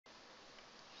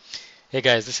Hey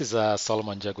guys, this is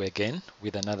Solomon Jagwe again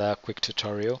with another quick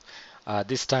tutorial.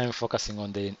 This time focusing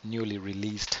on the newly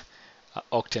released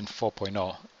Octane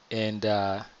 4.0, and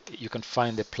you can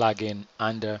find the plugin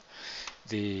under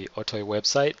the Otoy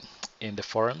website in the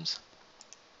forums,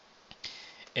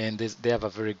 and they have a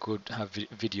very good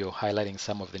video highlighting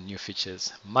some of the new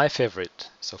features. My favorite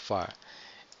so far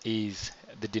is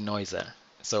the denoiser.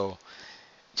 So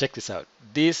check this out.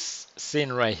 This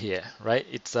scene right here, right?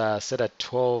 It's set at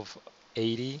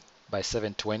 1280 by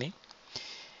 720.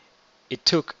 It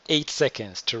took 8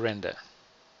 seconds to render.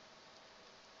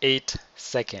 8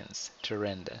 seconds to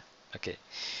render. Okay.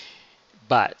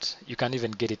 But you can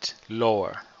even get it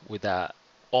lower with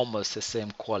almost the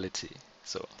same quality.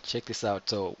 So check this out.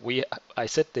 So I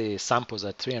set the samples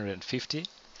at 350.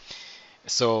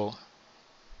 So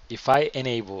if I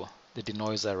enable the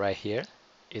denoiser right here,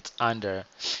 it's under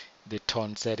the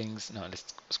tone settings. Now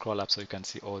let's scroll up so you can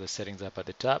see all the settings up at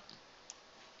the top.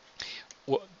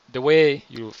 Well, the way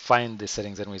you find the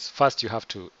settings anyways, first you have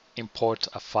to import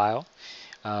a file.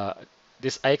 Uh,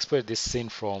 I exported this scene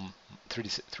from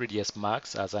 3ds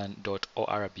Max as an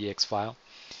 .orbx file,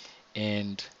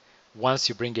 and once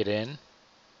you bring it in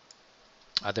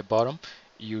at the bottom,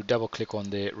 you double click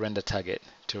on the render target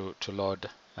to load,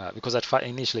 because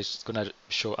initially it's gonna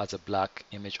show as a black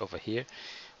image over here.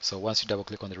 So once you double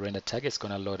click on the render target, it's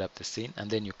gonna load up the scene,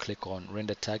 and then you click on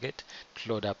render target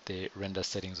to load up the render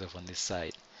settings over on this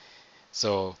side.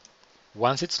 So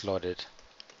once it's loaded,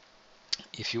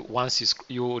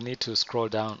 you need to scroll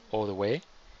down all the way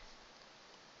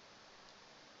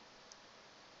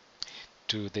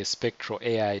to the Spectral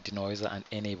AI denoiser and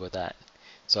enable that.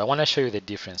 So I want to show you the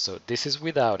difference. So this is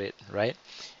without it, right?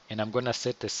 And I'm going to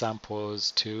set the samples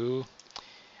to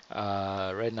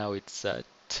right now it's at,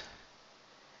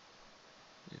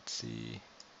 let's see,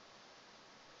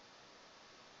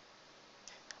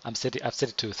 I've set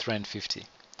it to 350,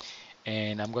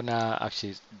 and I'm gonna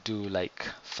actually do like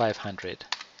 500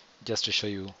 just to show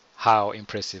you how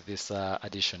impressive this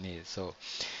addition is. So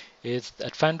it's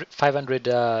at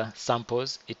 500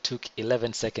 samples. It took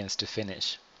 11 seconds to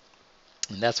finish,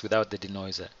 and that's without the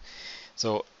denoiser.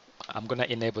 So I'm gonna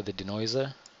enable the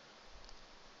denoiser.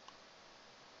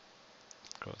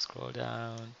 Scroll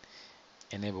down,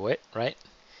 enable it, right?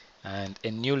 And a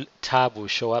new tab will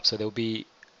show up. So there will be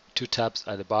two tabs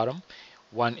at the bottom.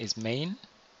 One is main,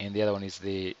 and the other one is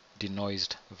the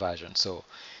denoised version. So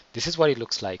this is what it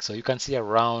looks like. So you can see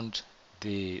around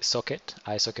the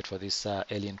eye socket for this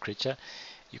alien creature,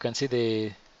 you can see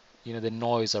the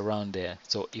noise around there.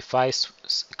 So if I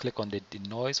click on the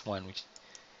denoise one, which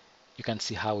you can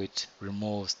see how it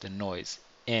removes the noise,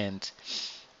 and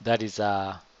that is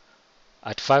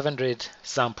at 500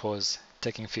 samples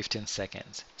taking 15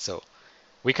 seconds. So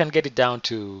we can get it down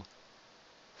to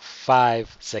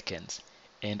 5 seconds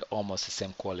and almost the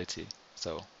same quality.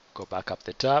 So go back up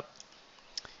the top,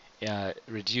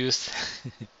 reduce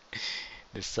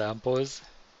the samples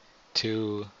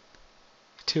to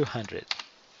 200.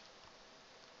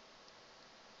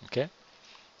 Okay,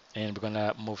 and we're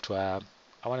gonna move to I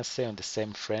want to say on the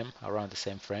same frame, around the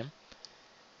same frame.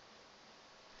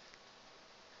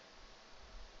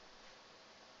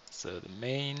 So the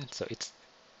main, so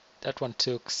that one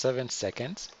took 7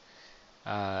 seconds.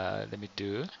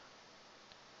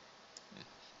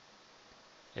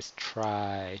 Let's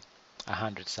try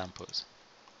 100 samples.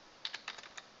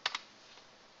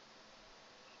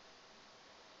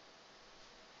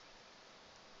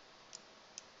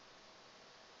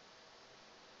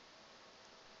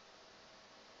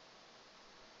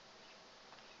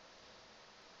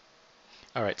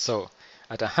 All right, so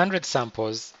at 100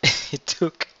 samples, it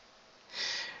took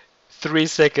 3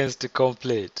 seconds to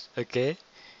complete, okay?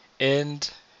 And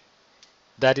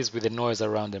that is with the noise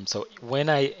around them. So when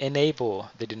I enable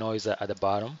the denoiser at the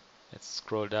bottom, let's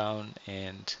scroll down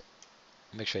and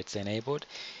make sure it's enabled.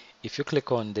 If you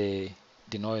click on the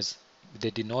denoised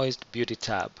beauty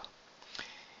tab,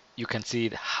 you can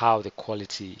see how the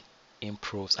quality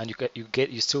improves, and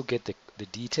you still get the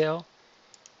detail.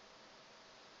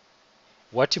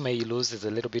 What you may lose is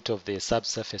a little bit of the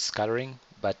subsurface scattering,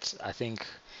 but I think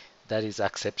that is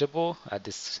acceptable at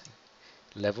this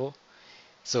level.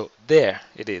 So there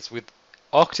it is. With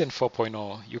Octane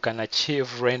 4.0, you can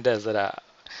achieve renders that are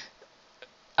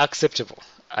acceptable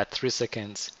at 3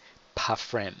 seconds per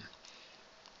frame.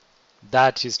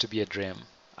 That used to be a dream.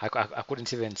 I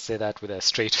couldn't even say that with a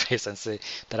straight face and say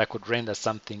that I could render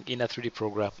something in a 3D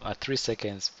program at 3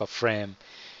 seconds per frame,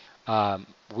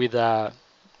 with a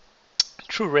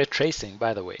true ray tracing,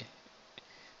 by the way.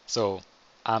 So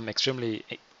I'm extremely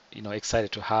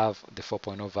excited to have the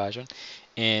 4.0 version,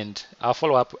 and I'll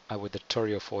follow up with the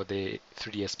tutorial for the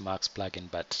 3ds Max plugin.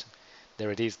 But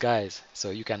there it is, guys. So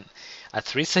you can, at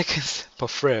 3 seconds per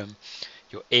frame,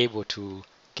 you're able to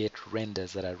get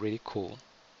renders that are really cool,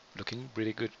 looking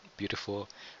really good, beautiful,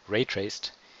 ray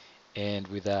traced, and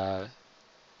with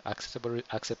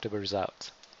acceptable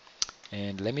results.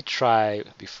 And let me try,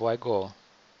 before I go,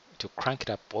 to crank it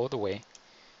up all the way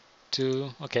to,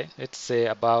 okay, let's say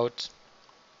about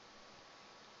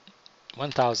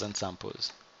 1000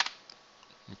 samples.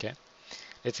 Okay,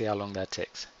 let's see how long that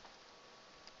takes.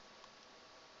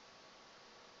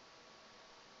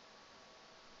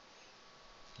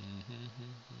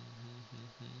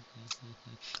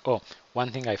 Oh,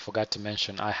 one thing I forgot to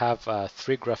mention, I have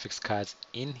 3 graphics cards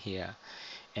in here,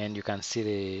 and you can see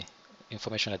the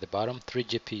information at the bottom. 3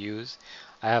 GPUs.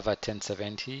 I have a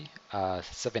 1070,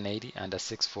 780, and a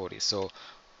 640. So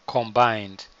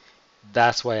combined,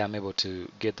 that's why I'm able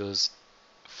to get those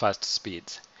fast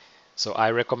speeds. So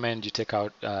I recommend you take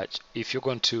out, if you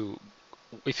want to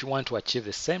achieve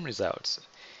the same results,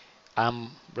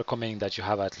 I'm recommending that you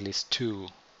have at least 2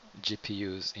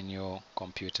 GPUs in your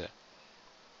computer.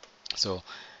 So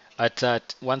at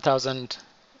 1000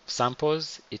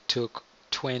 samples, it took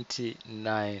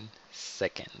 29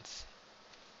 seconds.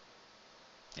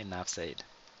 Enough said.